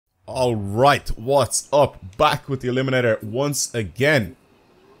Alright, what's up? Back with the Eliminator once again.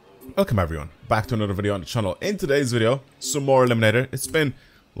 Welcome everyone, back to another video on the channel. In today's video, some more Eliminator. It's been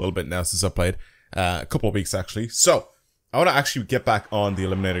a little bit now since I played, a couple of weeks actually. So, I want to actually get back on the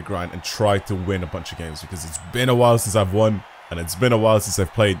Eliminator grind and try to win a bunch of games because it's been a while since I've won and it's been a while since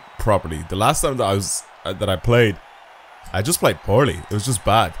I've played properly. The last time that I played, I just played poorly. It was just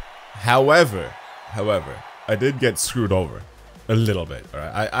bad. However, I did get screwed over. A little bit,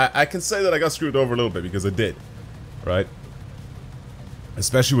 alright? I can say that I got screwed over a little bit because I did, right?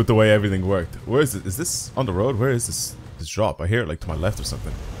 Especially with the way everything worked. Where is it? Is this on the road? Where is this drop? I hear it like to my left or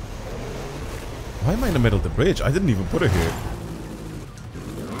something. Why am I in the middle of the bridge? I didn't even put it here.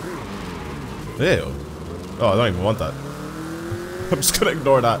 Ew. Oh, I don't even want that. I'm just gonna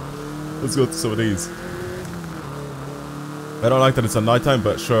ignore that. Let's go to some of these. I don't like that it's at nighttime,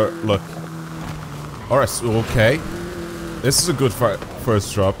 but sure, look. Alright, okay. This is a good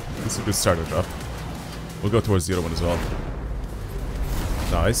first drop. This is a good starter drop. We'll go towards the other one as well.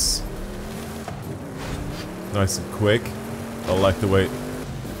 Nice. Nice and quick. I like the way...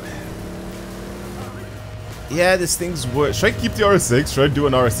 Yeah, this thing's worth... Should I keep the RS6? Should I do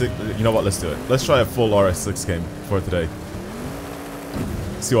an RS6? You know what, let's do it. Let's try a full RS6 game for today.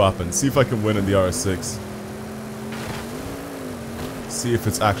 See what happens. See if I can win in the RS6. See if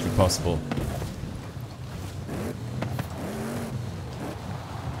it's actually possible.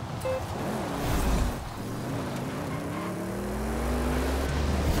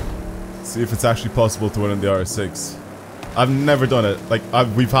 See if it's actually possible to win in the RS6. I've never done it. Like,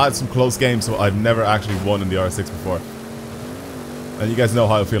 we've had some close games, so I've never actually won in the RS6 before. And you guys know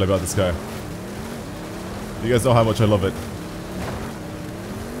how I feel about this car. You guys know how much I love it.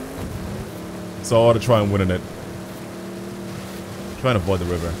 So I ought to try and win in it. Try and avoid the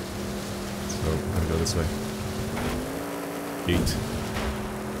river. So I'm gonna go this way. Eat.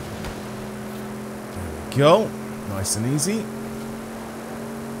 There we go. Nice and easy.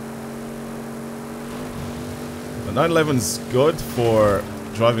 The 911's good for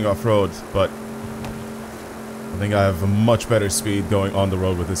driving off-road, but I think I have a much better speed going on the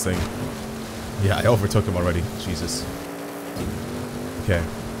road with this thing. Yeah, I overtook him already. Jesus. Okay.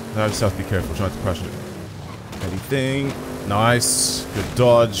 Now I just have to be careful, trying to crash it. Anything. Nice. Good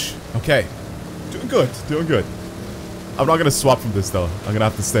dodge. Okay. Doing good. Doing good. I'm not going to swap from this, though. I'm going to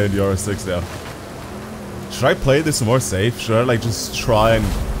have to stay in the RS6 now. Should I play this more safe? Should I, like, just try and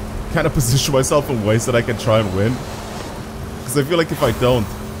kind of position myself in ways that I can try and win? Because I feel like if I don't...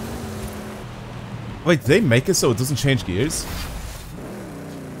 Wait, did they make it so it doesn't change gears?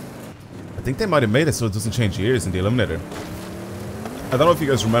 I think they might have made it so it doesn't change gears in the Eliminator. I don't know if you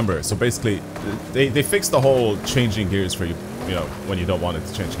guys remember. So basically, they fixed the whole changing gears for you, you know, when you don't want it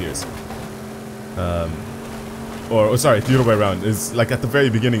to change gears. Or sorry, the other way around. It's like at the very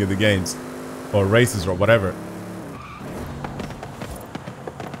beginning of the games, or races or whatever.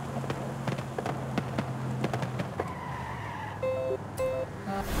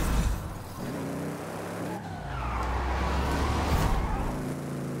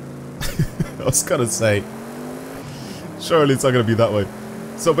 I was gonna say, surely it's not gonna be that way.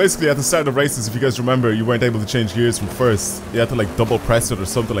 So basically, at the start of races, if you guys remember, you weren't able to change gears from first. You had to like double press it or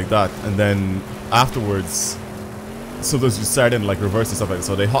something like that, and then afterwards, sometimes you start in like reverse and stuff like that.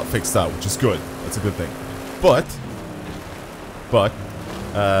 So they hotfixed that, which is good. That's a good thing. But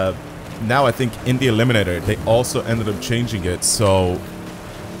now I think in the Eliminator they also ended up changing it. So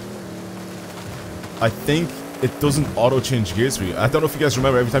I think it doesn't auto change gears for you. I don't know if you guys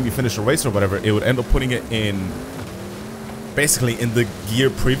remember, every time you finish a race or whatever, it would end up putting it in, basically in the gear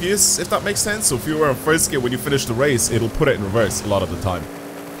previous, if that makes sense. So if you were in first gear when you finish the race, it'll put it in reverse a lot of the time.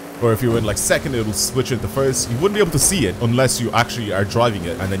 Or if you were in like second, it'll switch into first. You wouldn't be able to see it unless you actually are driving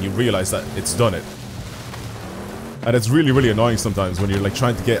it and then you realize that it's done it. And it's really, really annoying sometimes when you're like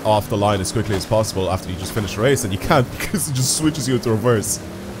trying to get off the line as quickly as possible after you just finish the race and you can't because it just switches you into reverse.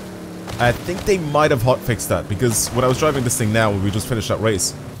 I think they might have hotfixed that because when I was driving this thing now, we just finished that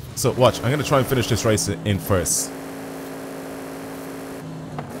race. So watch, I'm gonna try and finish this race in first.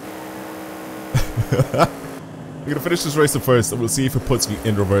 I'm gonna finish this race in first and we'll see if it puts me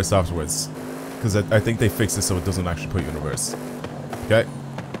in reverse afterwards. Because I think they fixed it so it doesn't actually put you in reverse. Okay?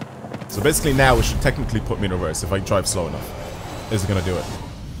 So basically now it should technically put me in reverse if I drive slow enough. Is it gonna do it?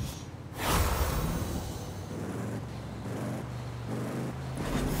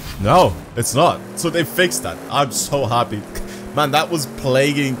 No, it's not. So they fixed that. I'm so happy. Man, that was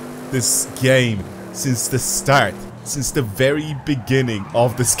plaguing this game since the start. Since the very beginning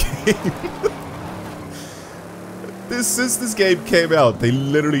of this game. Since this game came out, they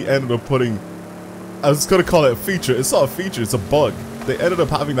literally ended up putting... I was gonna call it a feature. It's not a feature, it's a bug. they ended up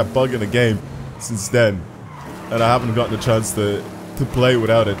having that bug in the game since then, and I haven't gotten a chance to play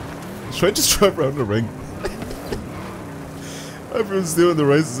without it. Should I just drive around the ring? Everyone's doing the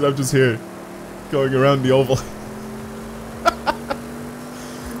races and I'm just here, going around the oval.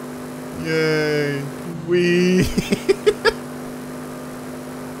 Yay! Wee!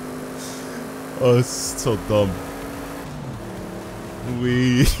 Oh, it's so dumb.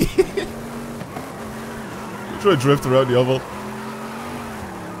 Wee! Try to drift around the oval.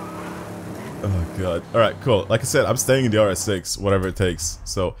 Oh god. Alright, cool. Like I said, I'm staying in the RS6, whatever it takes.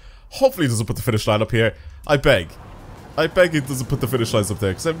 So, hopefully it doesn't put the finish line up here. I beg it doesn't put the finish lines up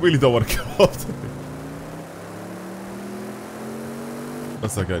there, because I really don't want to go up there.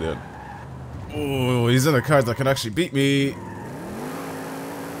 What's that guy doing? Oh, he's in a car that can actually beat me.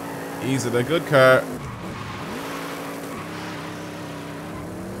 He's in a good car.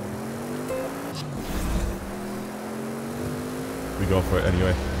 We go for it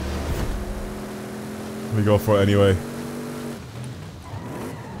anyway. We go for it anyway.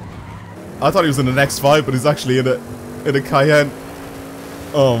 I thought he was in the next 5, but he's actually in a Cayenne.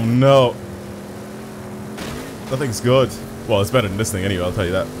 Oh no. That thing's good. Well, it's better than this thing anyway, I'll tell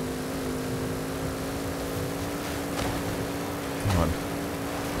you that. Come on.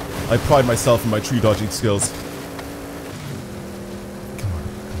 I pride myself in my tree dodging skills. Come on,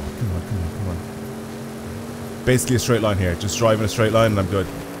 come on, come on, come on, come on. Basically a straight line here. Just drive in a straight line and I'm good.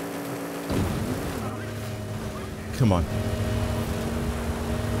 Come on.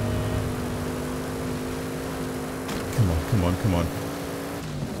 Come on, come on, come on.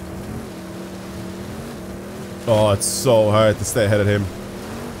 Oh, it's so hard to stay ahead of him.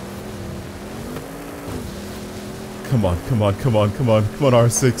 Come on, come on, come on, come on. Come on,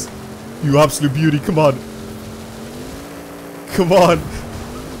 R6. You absolute beauty, come on. Come on.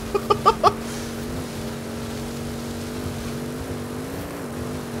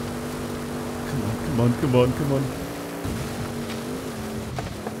 Come on, come on, come on.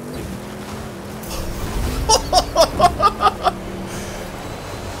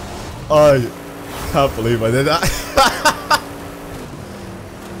 I can't believe I did that.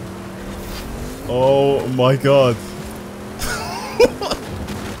 Oh my god.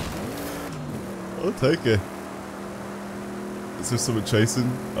 I'll take it. Is there someone chasing?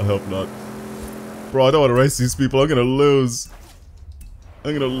 I hope not. Bro, I don't want to race these people. I'm gonna lose.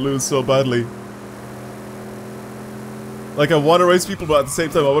 I'm gonna lose so badly. Like, I want to race people, but at the same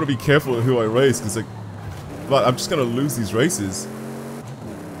time I want to be careful with who I race, because like, but I'm just gonna lose these races.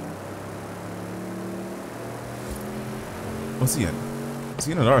 What's he in? Is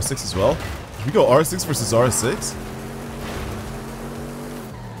he in an R6 as well? Did we go R6 versus R6?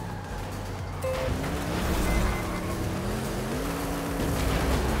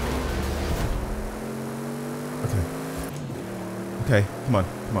 Okay. Okay, come on.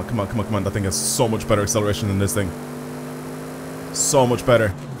 Come on, come on, come on, come on. That thing has so much better acceleration than this thing. So much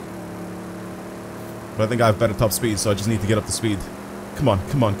better. But I think I have better top speed, so I just need to get up to speed. Come on,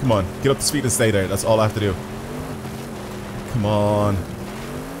 come on, come on. Get up to speed and stay there. That's all I have to do. Come on.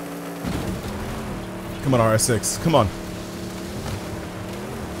 Come on, RS6. Come on.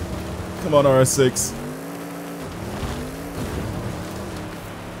 Come on, RS6.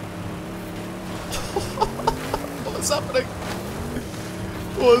 What is happening?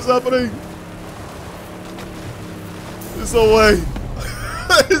 What is happening? There's no way.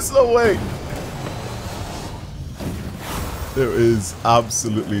 There's no way. There is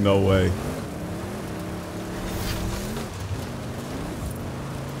absolutely no way.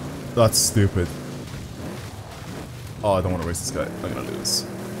 That's stupid. Oh, I don't want to race this guy. I'm gonna lose.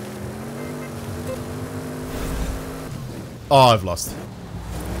 Oh, I've lost.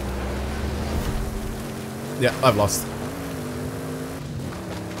 Yeah, I've lost.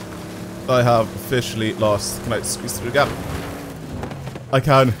 I have officially lost. Can I squeeze through the gap? I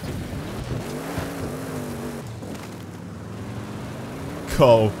can.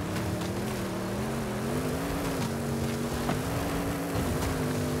 Go.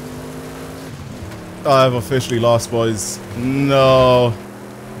 I've officially lost, boys. No.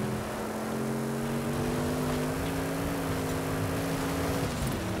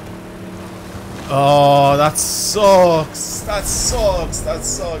 Oh, that sucks. That sucks. That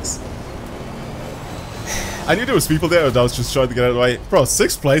sucks. I knew there was people there, and I was just trying to get out of the way. Bro,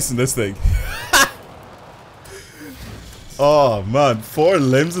 6th place in this thing. Oh man, 4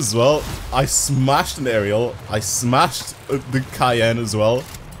 limbs as well. I smashed an aerial. I smashed the Cayenne as well.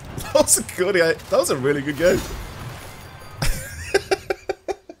 That was a good game. That was a really good game.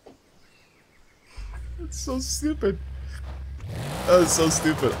 It's so stupid. That is so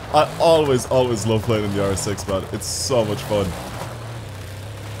stupid. I always love playing in the R6, man. It's so much fun.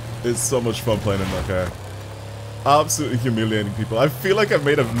 It's so much fun playing in that car. Absolutely humiliating people. I feel like I've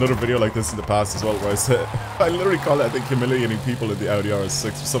made another video like this in the past as well, where I said, I literally call it, I think, humiliating people in the Audi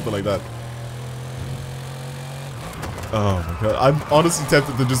RS6 or something like that. Oh my god, I'm honestly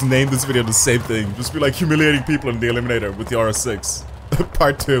tempted to just name this video the same thing. Just be like, humiliating people in the Eliminator with the RS6.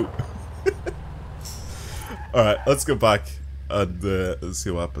 Part 2. Alright, let's go back and let's see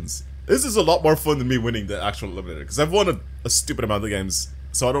what happens. This is a lot more fun than me winning the actual Eliminator, because I've won a stupid amount of games,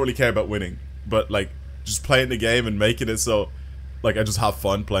 so I don't really care about winning. But like, just playing the game and making it so, like, I just have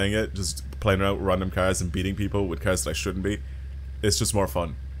fun playing it, just playing around with random cars and beating people with cars that I shouldn't be. It's just more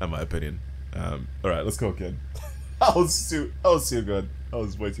fun, in my opinion. Alright, let's go again. That was too good. That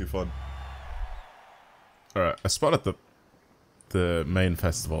was way too fun. Alright, I spotted the main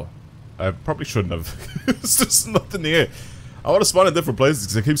festival. I probably shouldn't have. There's just nothing here. I want to spawn in different places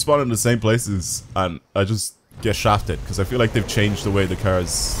because I keep spawning in the same places and I just get shafted because I feel like they've changed the way the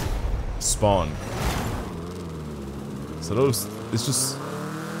cars spawn. So those, it's just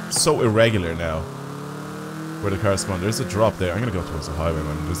so irregular now where the cars spawn. There's a drop there. I'm gonna go towards the highway,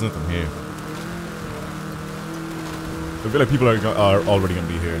 man. There's nothing here. I feel like people are already gonna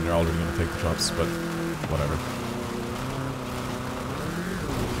be here and they're already gonna take the drops, but whatever.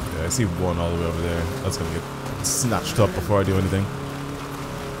 Yeah, I see one all the way over there. That's gonna get snatched up before I do anything.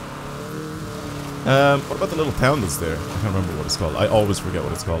 What about the little town that's there? I can't remember what it's called. I always forget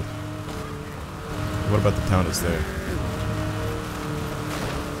what it's called. What about the town that's there?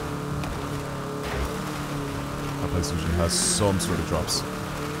 That place usually has some sort of drops.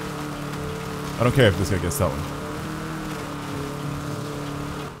 I don't care if this guy gets that one.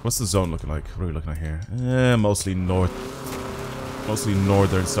 What's the zone looking like? What are we looking at here? Mostly north. Mostly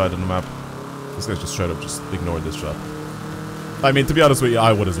northern side of the map. This guy's just straight up just ignored this shot. I mean, to be honest with you,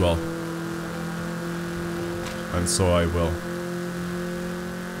 I would as well. And so I will.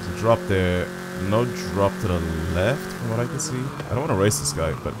 There's a drop there. No drop to the left, from what I can see. I don't want to race this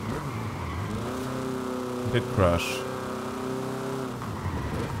guy, but he did crash.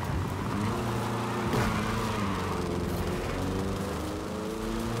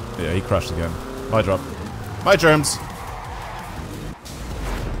 Yeah, he crashed again. My drop. My germs!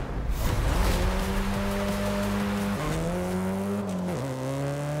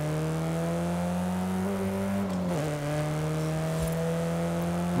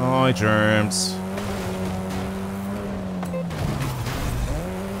 My germs.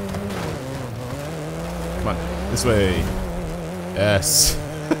 Come on, this way. Yes.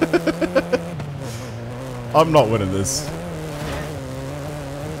 I'm not winning this.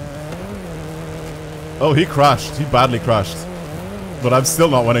 Oh, he crashed. He badly crashed. But I'm still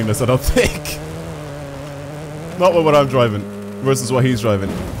not winning this, I don't think. Not with what I'm driving versus what he's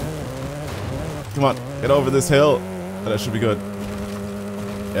driving. Come on, get over this hill. And that should be good.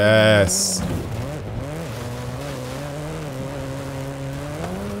 Yes.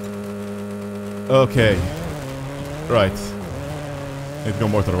 Okay. Right. Need to go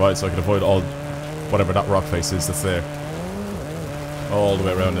more to the right so I can avoid all whatever that rock face is that's there. All the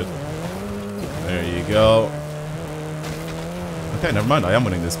way around it. There you go. Okay, never mind. I am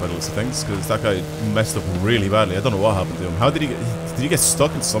winning this by the looks of things because that guy messed up really badly. I don't know what happened to him. How did he get? Did he get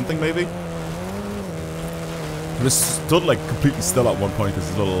stuck in something maybe? He was stood like completely still at one point because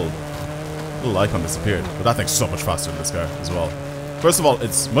his little icon disappeared. But that thing's so much faster than this car as well. First of all,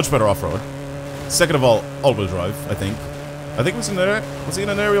 it's much better off-road. Second of all, all-wheel drive, I think. I think it was in there. Was he in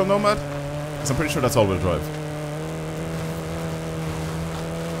an aerial nomad? Because I'm pretty sure that's all-wheel drive.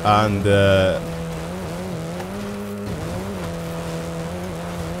 And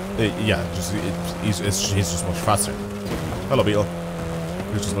yeah, just he's just much faster. Hello, Beetle.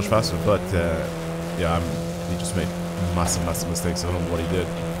 He's just much faster, but yeah, he just made massive mistakes. I don't know what he did.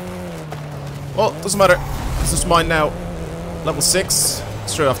 Well, doesn't matter. This is mine now. Level 6,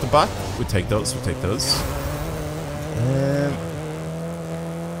 straight off the bat. We take those. We take those.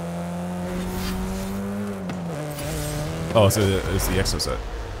 Oh, so it's the exo set.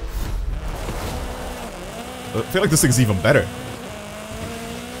 I feel like this thing's even better.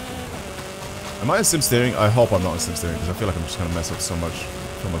 Am I in sim steering? I hope I'm not in sim steering because I feel like I'm just gonna mess up so much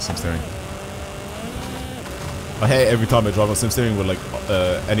from my sim steering. I hate every time I drive on sim steering with like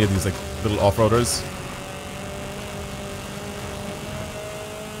any of these like little off-roaders.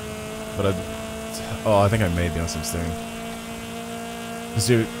 But I think I may be on sim steering. Because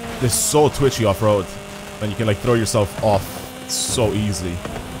they're so twitchy off-road, and you can like throw yourself off so easily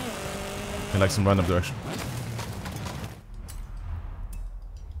in like some random direction.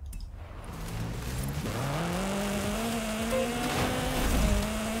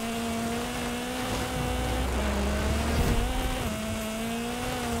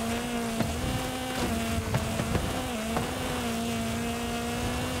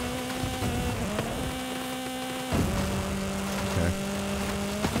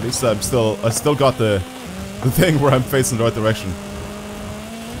 At least I still got the thing where I'm facing the right direction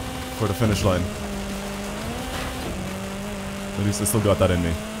for the finish line. At least I still got that in me.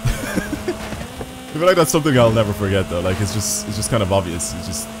 I feel like that's something I'll never forget though. Like it's just kind of obvious. You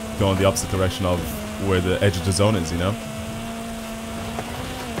just go in the opposite direction of where the edge of the zone is, you know?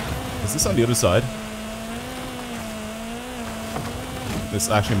 Is this on the other side? This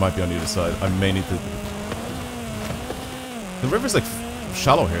actually might be on the other side. I may need to... The river's like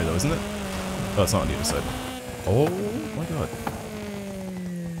shallow here though, isn't it? Oh, it's not on the other side. Oh my god.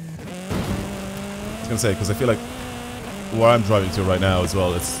 I was gonna say, because I feel like where I'm driving to right now as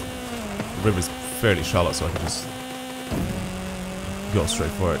well, the river's fairly shallow, so I can just go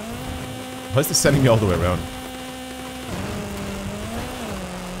straight for it. Why is this sending me all the way around?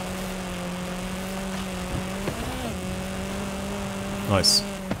 Nice.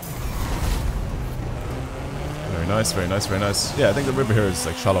 Very nice, very nice, very nice. Yeah, I think the river here is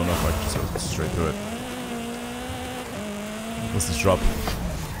like shallow enough I can just go straight through it. What's this drop?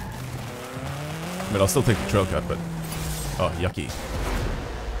 I mean, I'll still take the trail cut, but... Oh, yucky.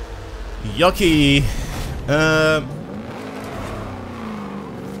 Yucky!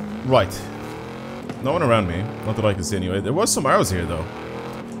 Right. No one around me. Not that I can see anyway. There was some arrows here, though.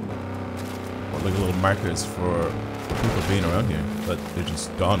 What, like little markers for people being around here. But they're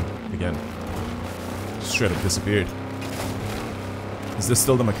just gone again. Straight up disappeared. Is this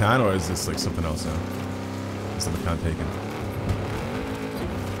still the McCann, or is this like something else now? Is the McCann taken?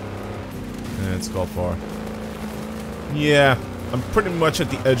 And it's called for. Yeah, I'm pretty much at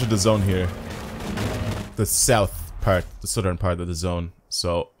the edge of the zone here. The south part, the southern part of the zone.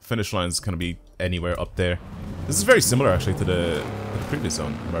 So, finish line's gonna be anywhere up there. This is very similar actually to the previous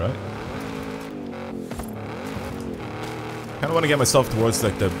zone, am I right? Kinda wanna get myself towards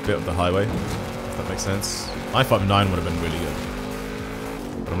like the bit of the highway, if that makes sense. I-59 would have been really good.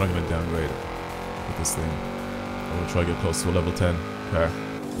 But I'm not gonna downgrade with this thing. I'm gonna try to get close to a level 10 car.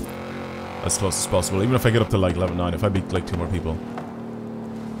 As close as possible, even if I get up to like level 9, if I beat like 2 more people.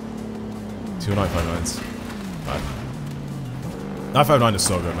 2 959s. Right. 959 is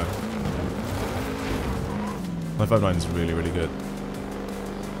so good, man. 959 is really, really good.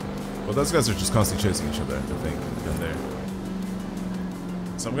 Well, those guys are just constantly chasing each other, I think, down there.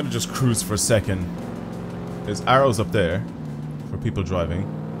 So I'm gonna just cruise for a second. There's arrows up there for people driving.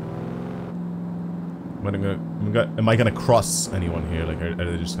 Am I gonna cross anyone here? Like, are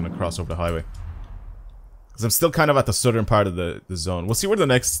they just gonna cross over the highway? Because I'm still kind of at the southern part of the zone. We'll see where the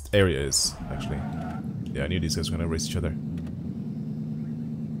next area is, actually. Yeah, I knew these guys were gonna race each other.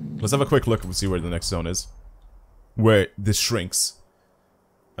 Let's have a quick look and we'll see where the next zone is. Where this shrinks.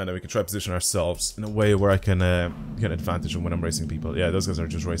 And then we can try to position ourselves in a way where I can get an advantage when I'm racing people. Yeah, those guys are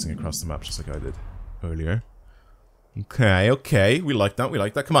just racing across the map just like I did earlier. Okay, okay. We like that, we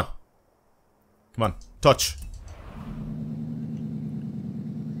like that. Come on. Come on. Touch.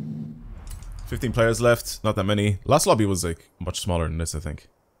 15 players left. Not that many. Last lobby was like much smaller than this, I think.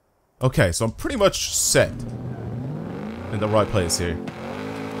 Okay, so I'm pretty much set in the right place here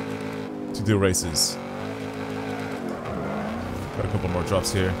to do races. Got a couple more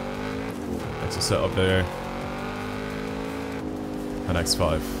drops here. X is set up there. And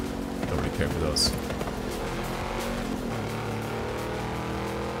X5. Don't really care for those.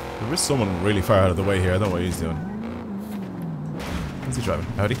 There is someone really far out of the way here. I don't know what he's doing. What's he driving?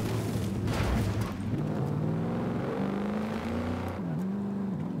 Audi?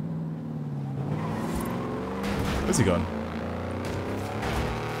 Where's he going?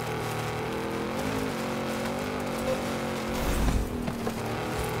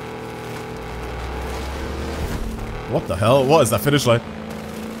 What the hell? What is that finish line?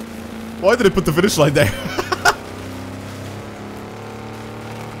 Why did it put the finish line there?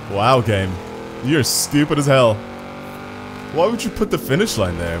 Wow, game. You're stupid as hell. Why would you put the finish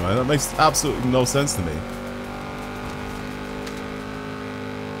line there, man? That makes absolutely no sense to me.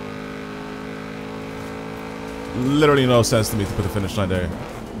 Literally no sense to me to put the finish line there.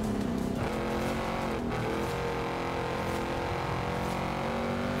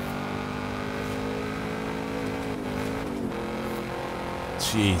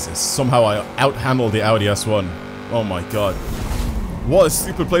 Jesus. Somehow I out-handled the Audi S1. Oh my god. What a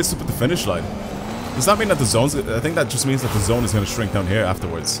stupid place to put the finish line. Does that mean that the zone's... I think that just means that the zone is going to shrink down here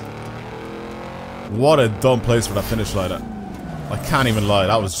afterwards. What a dumb place for that finish line. I can't even lie.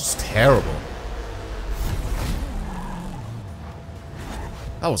 That was just terrible.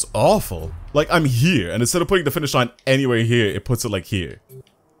 That was awful. Like, I'm here, and instead of putting the finish line anywhere here, it puts it like here.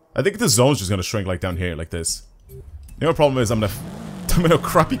 I think the zone's just going to shrink like down here, like this. The only problem is I'm in a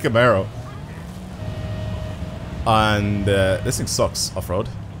crappy Camaro. And this thing sucks off-road.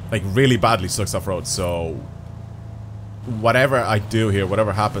 like really badly sucks off-road, so whatever I do here,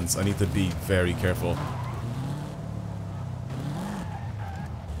 whatever happens, I need to be very careful.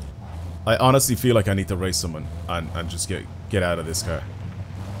 I honestly feel like I need to race someone and just get out of this car.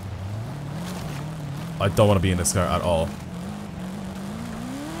 I don't want to be in this car at all.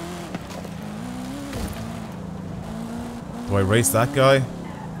 Do I race that guy?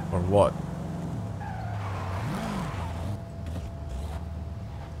 Or what?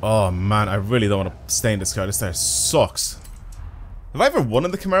 Oh man, I really don't want to stay in this car. This car sucks. Have I ever won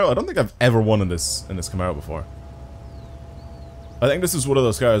in the Camaro? I don't think I've ever won in this Camaro before. I think this is one of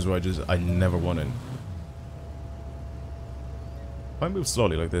those cars where I never won in. If I move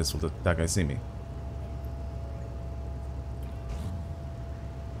slowly like this, will that guy see me?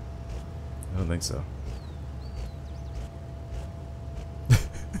 I don't think so.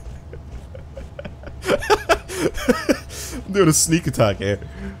 I'm doing a sneak attack here.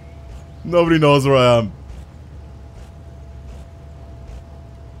 Nobody knows where I am.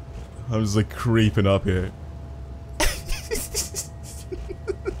 I'm just like creeping up here.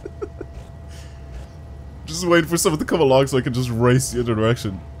 Just waiting for someone to come along so I can just race the other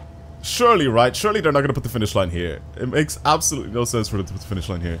direction. Surely, right? Surely they're not going to put the finish line here. It makes absolutely no sense for them to put the finish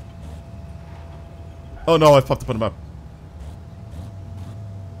line here. Oh no, I've popped up on the map.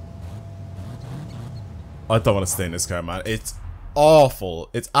 I don't want to stay in this car, man. It's awful.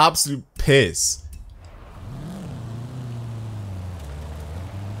 It's absolute piss.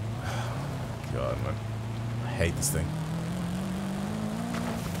 God, man. I hate this thing.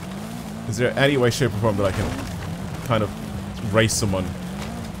 Is there any way, shape, or form that I can kind of race someone?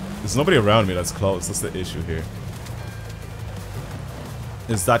 There's nobody around me that's close. That's the issue here.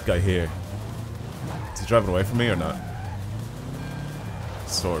 Is that guy here? Is he driving away from me or not?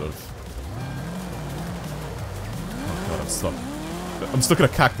 Sort of. Oh god, I'm stuck. I'm stuck in a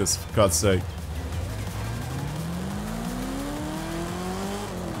cactus, for God's sake.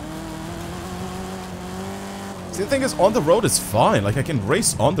 See, the thing is, on the road it's fine. Like, I can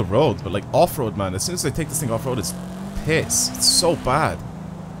race on the road, but like off-road, man, as soon as I take this thing off-road, it's piss. It's so bad.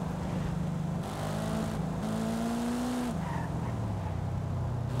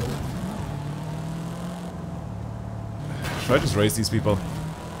 Should I just race these people?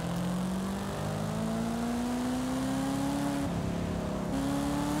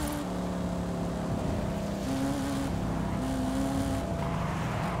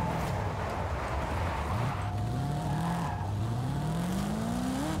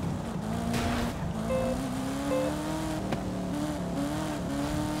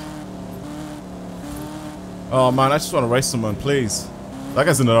 Oh man, I just want to race someone, please. That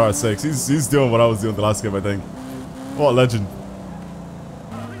guy's in an R6. He's doing what I was doing the last game, I think. What a legend.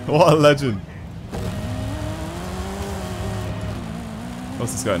 What a legend.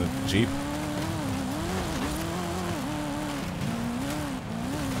 What's this guy in a Jeep?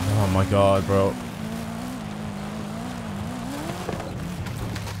 Oh my god, bro.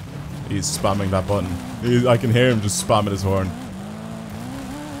 He's spamming that button. I can hear him just spamming his horn.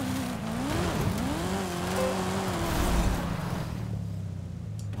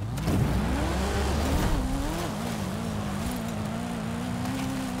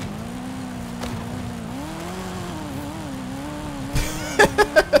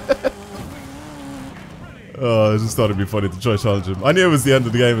 Oh, I just thought it'd be funny to try to challenge him. I knew it was the end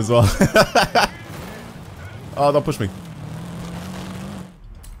of the game as well. Oh, don't push me.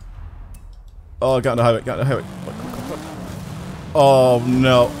 Oh, get on the highway, get on the highway. Oh,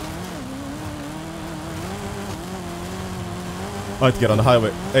 no. I have to get on the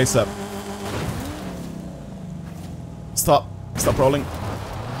highway ASAP. Stop. Stop rolling.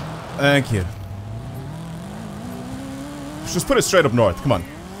 Thank you. Just put it straight up north, come on.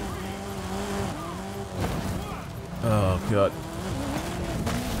 Oh god.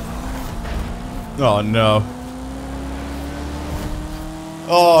 Oh no.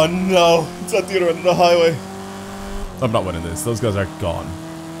 Oh no. It's at the other end of the highway. I'm not winning this. Those guys are gone.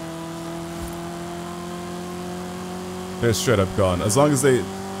 They're straight up gone. As long as they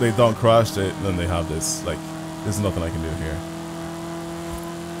don't crash, then they have this. Like, there's nothing I can do here.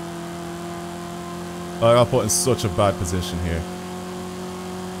 I got put in such a bad position here.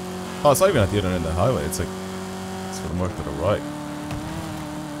 Oh, it's not even at the other end of the highway. It's like for the mark to the right.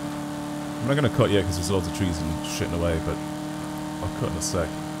 I'm not gonna cut yet because there's loads of trees and shit in the way, but I'll cut in a sec.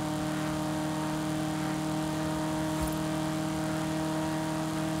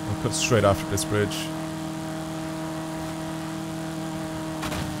 I'll cut straight after this bridge.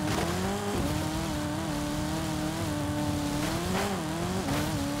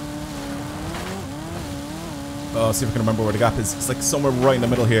 Oh, see if I can remember where the gap is. It's like somewhere right in the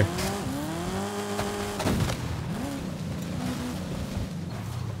middle here.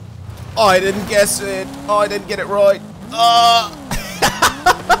 Oh, I didn't guess it. Oh, I didn't get it right. Oh.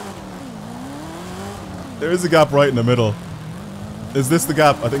 There is a gap right in the middle. Is this the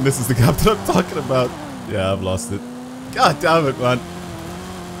gap? I think this is the gap that I'm talking about. Yeah, I've lost it. God damn it, man.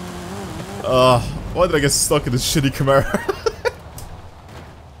 Why did I get stuck in this shitty Camaro?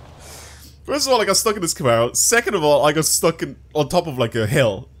 First of all, I got stuck in this Camaro. Second of all, I got stuck on top of like a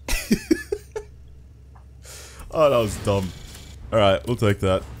hill. Oh, that was dumb. Alright, we'll take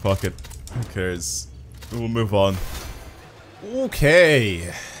that. Fuck it. Who cares? We'll move on.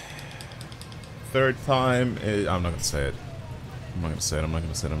 Okay. Third time. I'm not gonna say it. I'm not gonna say it. I'm not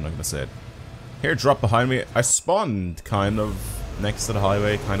gonna say it. I'm not gonna say it. Here, drop behind me. I spawned kind of next to the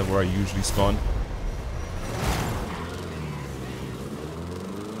highway, kind of where I usually spawn.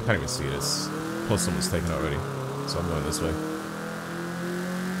 I can't even see this. Plus, someone's taken already, so I'm going this way.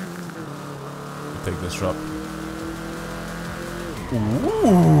 I'll take this drop.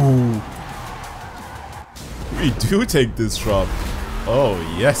 Ooh! We do take this drop. Oh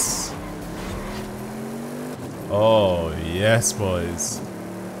yes. Oh yes, boys.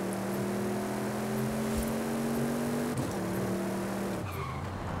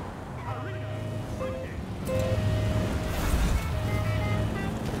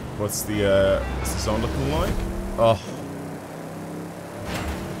 What's the zone looking like? Oh.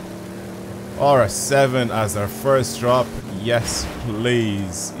 RS7 as our first drop. Yes,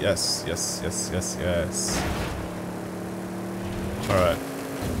 please. Yes, yes, yes, yes, yes. Alright.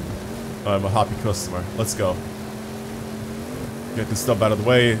 I'm a happy customer. Let's go. Get this stuff out of the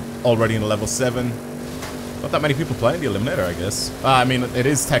way. Already in level 7. Not that many people playing the Eliminator, I guess. I mean, it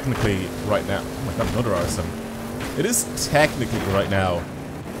is technically right now. Oh my god, another RS7. It is technically right now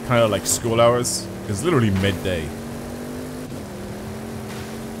kind of like school hours. It's literally midday.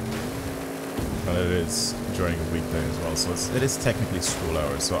 And it is during a weekday as well, so it is technically school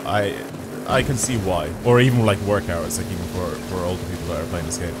hours. So I can see why, or even like work hours, like even for older people that are playing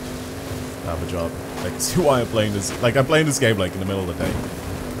this game, have a job. Like, see why I'm playing this. Like, I'm playing this game like in the middle of the day,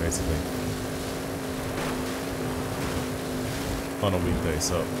 basically, on a weekday.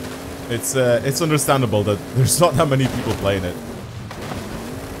 So it's understandable that there's not that many people playing it.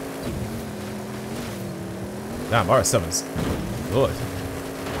 Damn, RS7's good.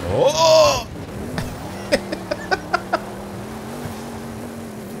 Oh!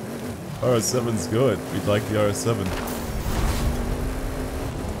 RS7's good. We'd like the RS7.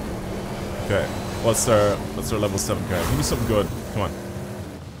 Okay. What's our level 7 car? Give me something good. Come on.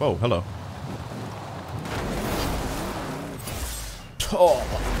 Whoa, hello. Oh.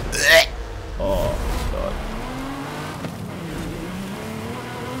 Oh, God.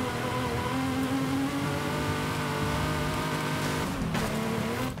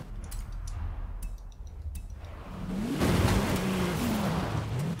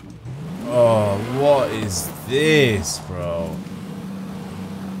 Oh, what is this, bro?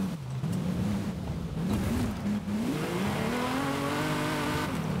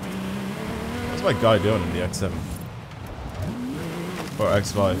 What's my guy doing in the X7? Or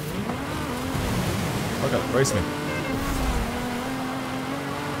X5? Okay, race me.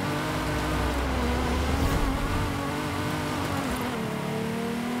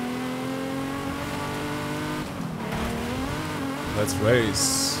 Let's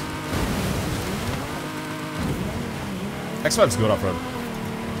race. X5's good off-road.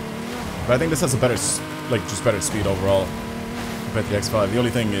 But I think this has a better, like, just better speed overall compared to the X5. The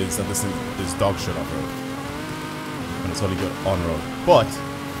only thing is that this is dog shit off-road. And it's only good on-road. But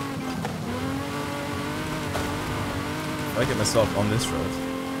if I get myself on this road,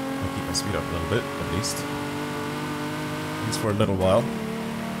 I'll keep my speed up a little bit, at least. At least for a little while.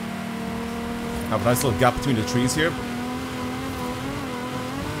 Have a nice little gap between the trees here.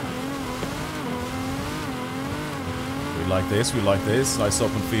 We like this, nice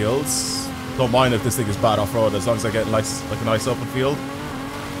open fields. Don't mind if this thing is bad off-road, as long as I get nice, like a nice open field.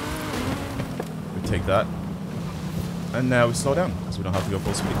 We take that. And now we slow down, because we don't have to go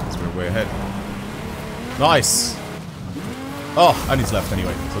full speed, because we're way ahead. Nice! Oh, and he's left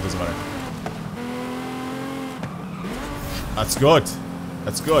anyway, so it doesn't matter. That's good.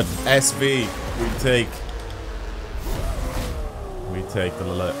 That's good. SV, we take the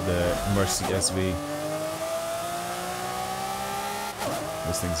Mercy SV.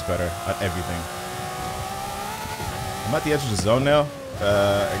 This thing's better at everything. I'm at the edge of the zone now.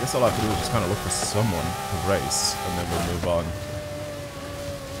 I guess all I have to do is just kind of look for someone to race, and then we'll move on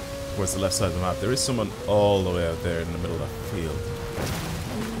towards the left side of the map. There is someone all the way out there in the middle of that field.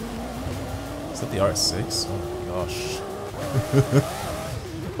 Is that the RS6? Oh my gosh.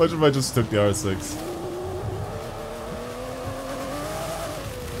 Imagine if I just took the R6.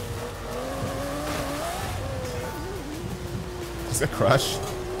 Does that crash?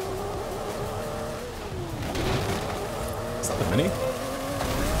 Is that the Mini?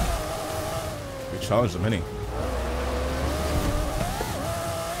 We challenged the Mini.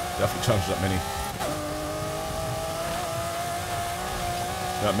 Definitely challenged that Mini.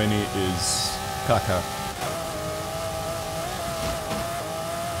 That Mini is caca.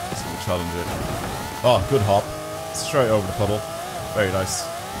 Let's go challenge it. Oh, good hop. Straight over the puddle. Very nice.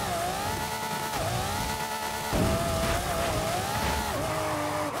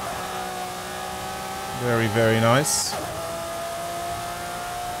 Very, very nice.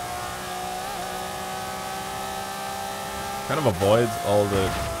 Kind of avoid all the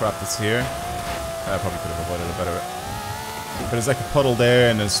crap that's here. I probably could have avoided it better. But there's like a puddle there,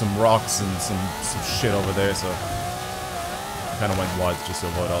 and there's some rocks and some shit over there, so I kind of went wide just to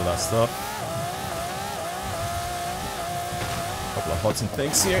avoid all that stuff. A couple of huts and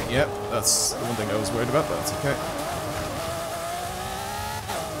things here. Yep, that's the one thing I was worried about, but that's okay.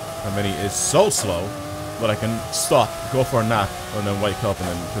 The Mini is so slow that I can stop, go for a nap, and then wake up and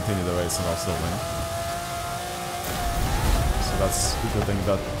then continue the race and I'll still win. So that's the good thing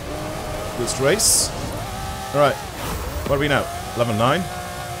about this race. Alright, what are we now? Level 9?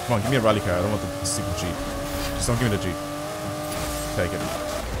 Come on, give me a rally car. I don't want the stupid Jeep. Just don't give me the Jeep. Take it.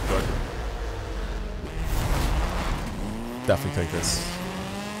 Good. Definitely take this.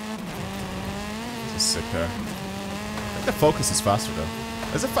 It's a sick car. I think the Focus is faster though.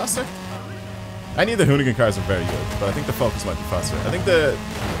 Is it faster? Any of the Hoonigan cars are very good, but I think the Focus might be faster. I think the...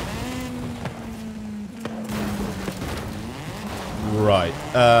 Right.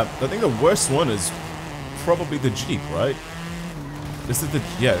 I think the worst one is probably the Jeep, right? Is it the...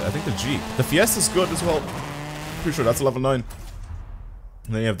 Yeah, I think the Jeep. The Fiesta's good as well. Pretty sure that's a level 9.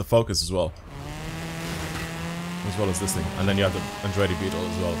 And then you have the Focus as well. As well as this thing. And then you have the Andretti Beetle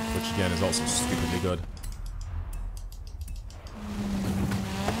as well, which again is also stupidly good.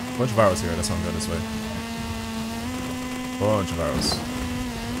 Bunch of arrows here, that's why I'm going this way. Bunch of arrows.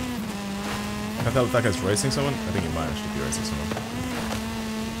 Can't tell if that guy's racing someone. I think he might actually be racing someone.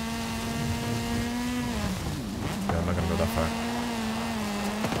 Yeah, I'm not gonna go that far.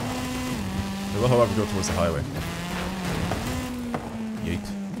 They will, however, go towards the highway. Yeet.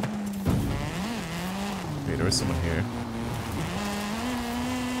 Okay, there is someone here.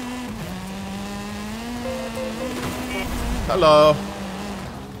 Hello!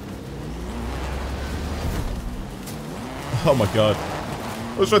 Oh my god.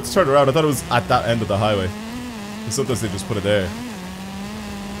 I was trying to turn around. I thought it was at that end of the highway. And sometimes they just put it there.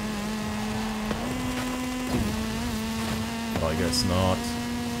 But I guess not.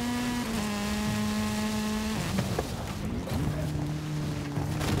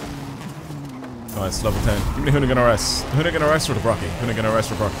 Nice, level 10. Give me the Hoonigan RS. The Hoonigan RS or the Brocky? Hoonigan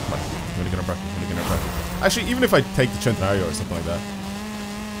RS or Brocky? Come on. Hoonigan or Brocky? Hoonigan or Brocky? Actually, even if I take the Centenario or something like that.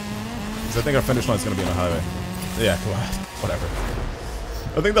 Because I think our finish line is going to be on the highway. Yeah, come on. Whatever.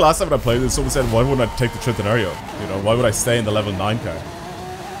 I think the last time I played this, someone said, why wouldn't I take the Centenario? You know, why would I stay in the level 9 car?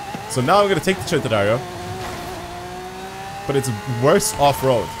 So now I'm going to take the Centenario. But it's worse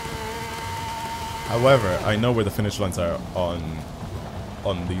off-road. However, I know where the finish lines are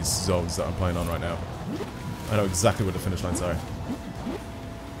on these zones that I'm playing on right now. I know exactly where the finish lines are.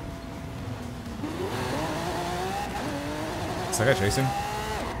 Is that guy chasing?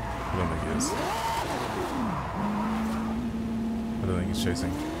 I don't think he is. I don't think he's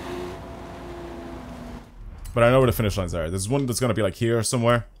chasing. But I know where the finish lines are. There's one that's gonna be like here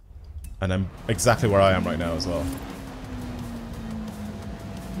somewhere. And I'm exactly where I am right now as well.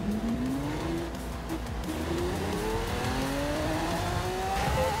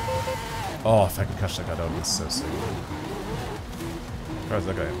 Oh, if I could catch that guy, that would be so sick. Where's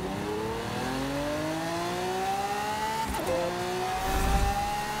that guy?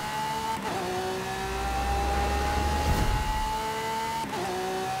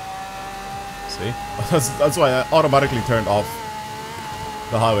 See? That's why I automatically turned off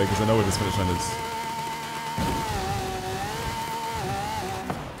the highway, because I know where this finish line is.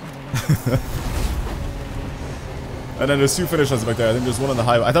 And then there's two finish lines back there. I think there's one on the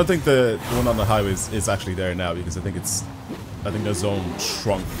highway. I don't think the one on the highway is actually there now, because I think the zone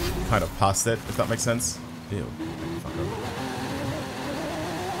shrunk kind of past it, if that makes sense. Ew. Fuck up.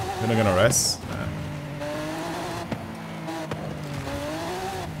 Then I'm gonna rest. Nah.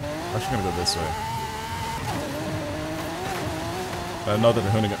 I'm actually gonna go this way. I know that the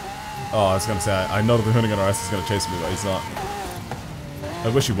Hoonigan... Oh, I was gonna say, I know that the Hoonigan RS is gonna chase me, but he's not. I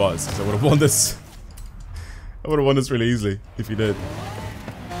wish he was, because I would have won this. I would have won this really easily if you did.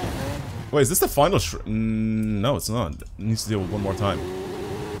 Wait, is this the final no, it's not. It needs to deal with one more time.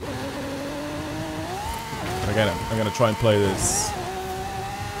 And again, I'm gonna try and play this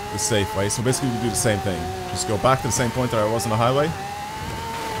the safe way. So basically we do the same thing. Just go back to the same point that I was on the highway.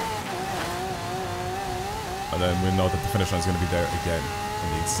 And then we know that the finish line is gonna be there again. In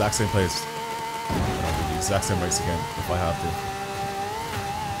the exact same place. And I'll do the exact same race again if I have to.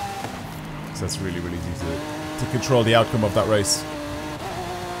 So that's really, really easy to control the outcome of that race.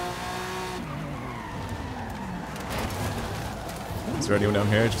 Is there anyone down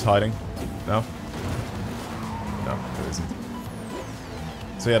here just hiding? No? No, there isn't.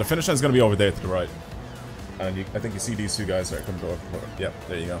 So yeah, the finish line is going to be over there to the right. And I think you see these two guys that are coming over. Yep,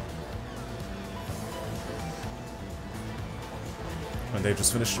 there you go. And they've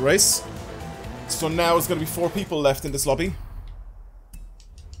just finished the race. So now it's going to be 4 people left in this lobby.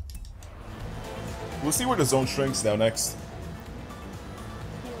 We'll see where the zone shrinks now next.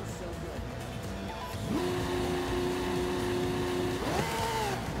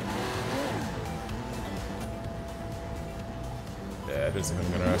 Yeah, it is a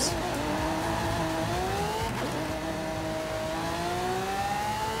good race.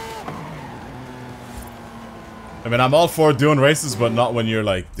 I mean, I'm all for doing races, but not when you're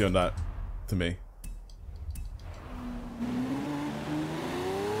like doing that to me.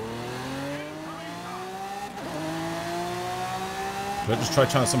 Should I just try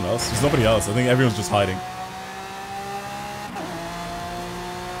trying someone else? There's nobody else. I think everyone's just hiding.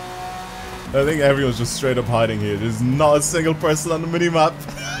 I think everyone's just straight up hiding here. There's not a single person on the minimap.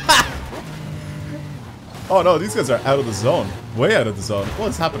 Oh no, these guys are out of the zone. Way out of the zone. What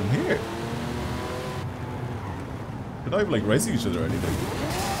is happening here? They're not even like racing each other or anything.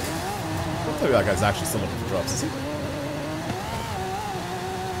 I don't think that guy's actually still looking for drops, is he?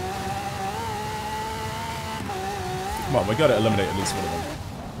 Come on, we gotta eliminate at least one of them.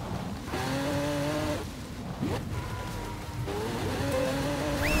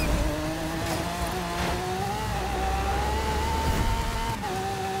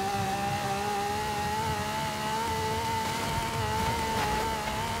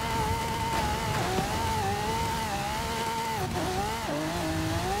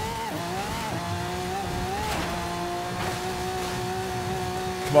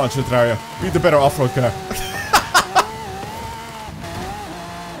 Come on, Chitaria. Be the better off-road car.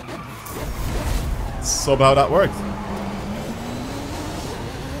 Somehow that worked.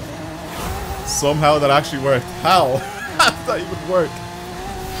 Somehow that actually worked. How? How did that even work?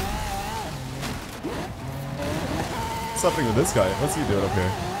 What's happening with this guy? What's he doing up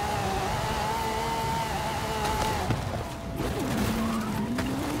here?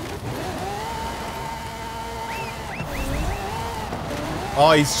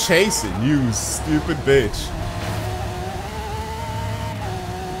 Oh, he's chasing you, stupid bitch.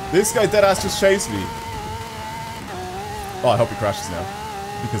 This guy deadass just chased me. Oh, I hope he crashes now.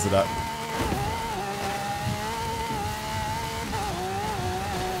 Because of that.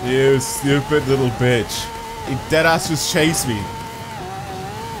 You stupid little bitch. He deadass just chased me.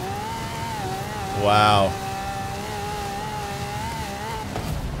 Wow.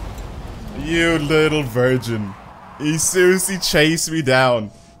 You little virgin. He seriously chased me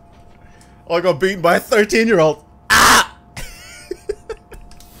down. I got beaten by a 13-year-old. Ah!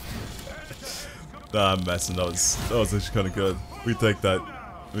 Nah, I'm messing. That was actually kind of good. We take that.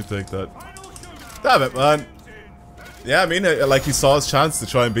 We take that. Damn it, man. Yeah, I mean, like he saw his chance to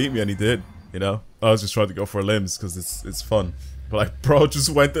try and beat me, and he did. You know, I was just trying to go for limbs because it's fun. But like, bro, just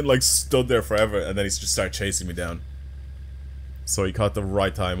went and like stood there forever, and then he just started chasing me down. So he caught the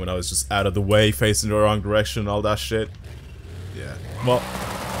right time when I was just out of the way, facing the wrong direction, all that shit. Yeah. Well,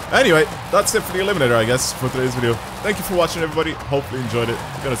 anyway, that's it for the Eliminator, I guess, for today's video. Thank you for watching, everybody. Hopefully you enjoyed it.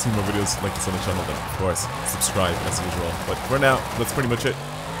 If you want to see more videos like this on the channel, then of course, subscribe as usual. But for now, that's pretty much it.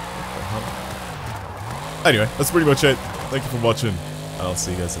 Anyway, that's pretty much it. Thank you for watching, and I'll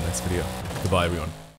see you guys in the next video. Goodbye, everyone.